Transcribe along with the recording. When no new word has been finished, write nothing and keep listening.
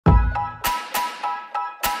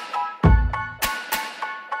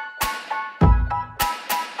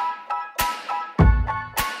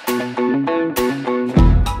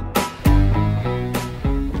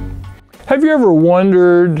you ever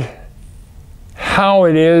wondered how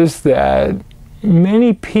it is that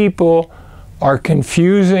many people are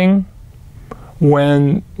confusing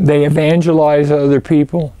when they evangelize other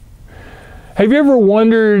people? Have you ever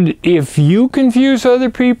wondered if you confuse other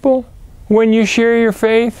people when you share your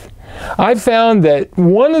faith? I've found that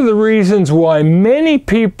one of the reasons why many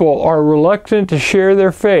people are reluctant to share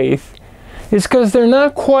their faith is because they're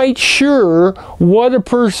not quite sure what a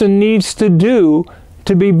person needs to do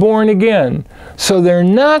to be born again. So they're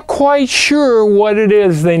not quite sure what it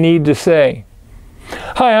is they need to say.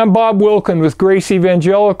 Hi, I'm Bob Wilkin with Grace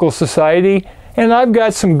Evangelical Society, and I've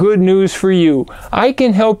got some good news for you. I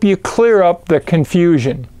can help you clear up the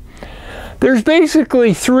confusion. There's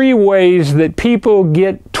basically three ways that people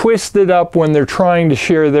get twisted up when they're trying to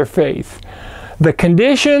share their faith: the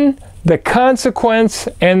condition, the consequence,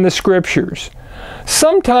 and the scriptures.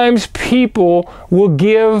 Sometimes people will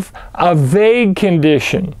give a vague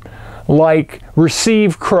condition, like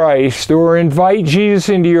receive Christ, or invite Jesus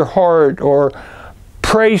into your heart, or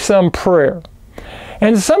pray some prayer.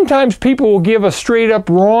 And sometimes people will give a straight up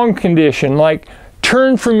wrong condition, like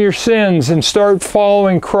turn from your sins and start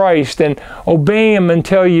following Christ and obey Him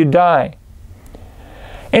until you die.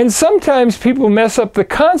 And sometimes people mess up the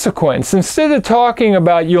consequence. Instead of talking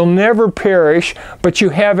about you'll never perish, but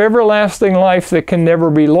you have everlasting life that can never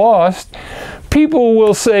be lost, people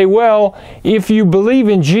will say, well, if you believe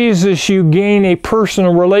in Jesus, you gain a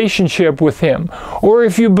personal relationship with Him. Or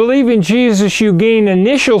if you believe in Jesus, you gain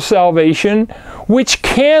initial salvation, which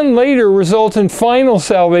can later result in final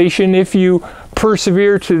salvation if you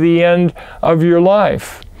persevere to the end of your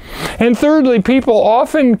life. And thirdly, people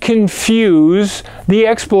often confuse the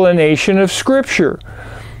explanation of Scripture.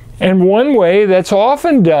 And one way that's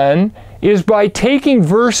often done is by taking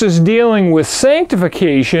verses dealing with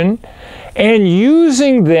sanctification and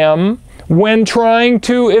using them when trying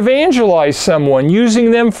to evangelize someone,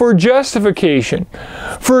 using them for justification.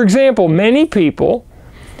 For example, many people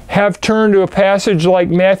have turned to a passage like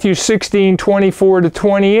Matthew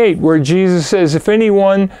 16:24-28, where Jesus says, if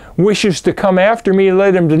anyone wishes to come after me,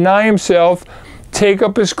 let him deny himself, take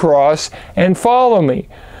up his cross, and follow me.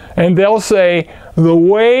 And they'll say, the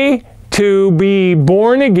way to be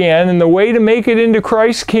born again and the way to make it into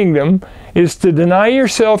Christ's kingdom is to deny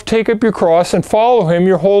yourself, take up your cross, and follow Him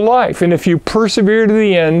your whole life. And if you persevere to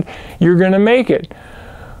the end, you're going to make it.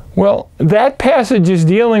 Well, that passage is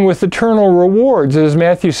dealing with eternal rewards, as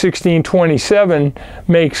Matthew 16:27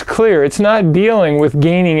 makes clear. It's not dealing with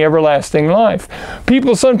gaining everlasting life.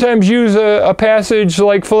 People sometimes use a passage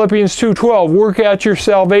like Philippians 2:12, work out your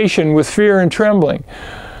salvation with fear and trembling.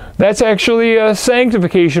 That's actually a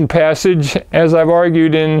sanctification passage, as I've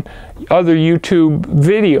argued in other YouTube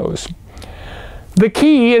videos. The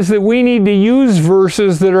key is that we need to use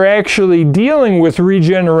verses that are actually dealing with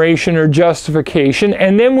regeneration or justification,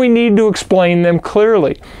 and then we need to explain them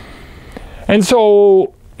clearly. And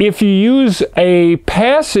so, if you use a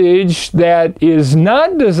passage that is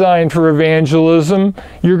not designed for evangelism,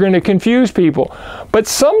 you're going to confuse people. But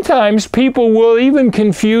sometimes people will even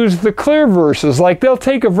confuse the clear verses. Like they'll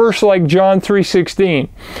take a verse like John 3:16.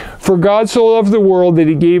 For God so loved the world that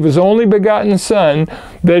He gave His only begotten Son,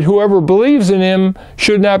 that whoever believes in Him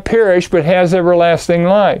should not perish but has everlasting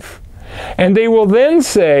life. And they will then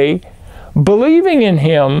say, believing in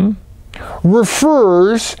Him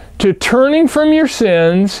refers to turning from your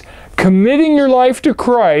sins, committing your life to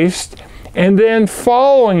Christ, and then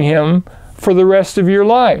following Him for the rest of your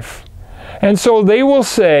life. And so they will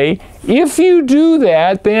say, if you do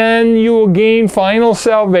that, then you will gain final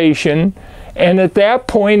salvation, and at that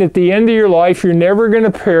point, at the end of your life, you're never going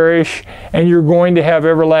to perish, and you're going to have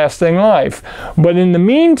everlasting life. But in the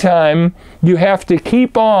meantime, you have to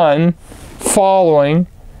keep on following,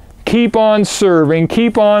 keep on serving,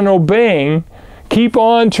 keep on obeying, keep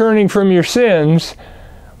on turning from your sins,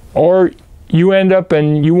 or you end up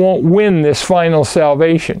and you won't win this final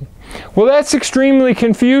salvation. Well, that's extremely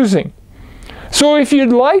confusing. So if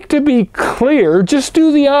you'd like to be clear, just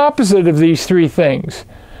do the opposite of these three things.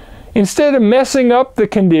 Instead of messing up the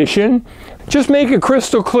condition, just make it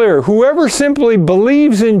crystal clear. Whoever simply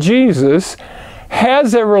believes in Jesus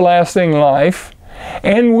has everlasting life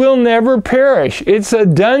and will never perish. It's a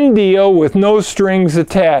done deal with no strings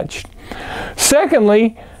attached.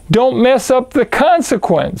 Secondly, don't mess up the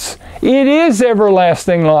consequence. It is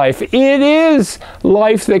everlasting life. It is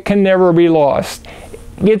life that can never be lost.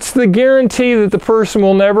 It's the guarantee that the person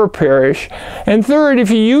will never perish. And third,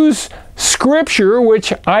 if you use Scripture,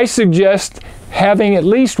 which I suggest having at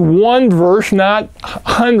least one verse, not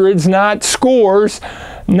hundreds, not scores,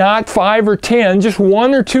 not 5 or 10, just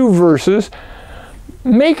 1 or 2 verses,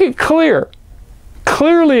 make it clear.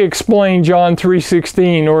 clearly explain John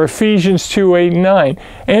 3:16 or Ephesians 2:8 and 9.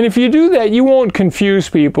 And if you do that, you won't confuse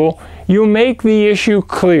people. You'll make the issue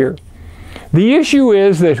clear. The issue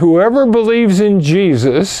is that whoever believes in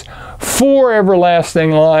Jesus for everlasting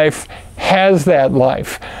life has that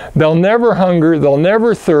life. They'll never hunger, they'll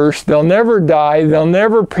never thirst, they'll never die, they'll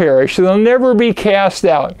never perish, they'll never be cast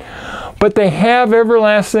out. But they have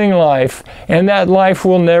everlasting life, and that life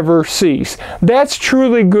will never cease. That's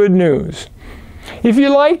truly good news. If you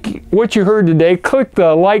like what you heard today, click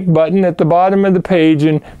the like button at the bottom of the page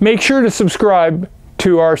and make sure to subscribe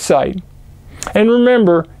to our site. And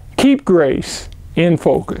remember, keep grace in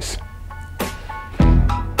focus.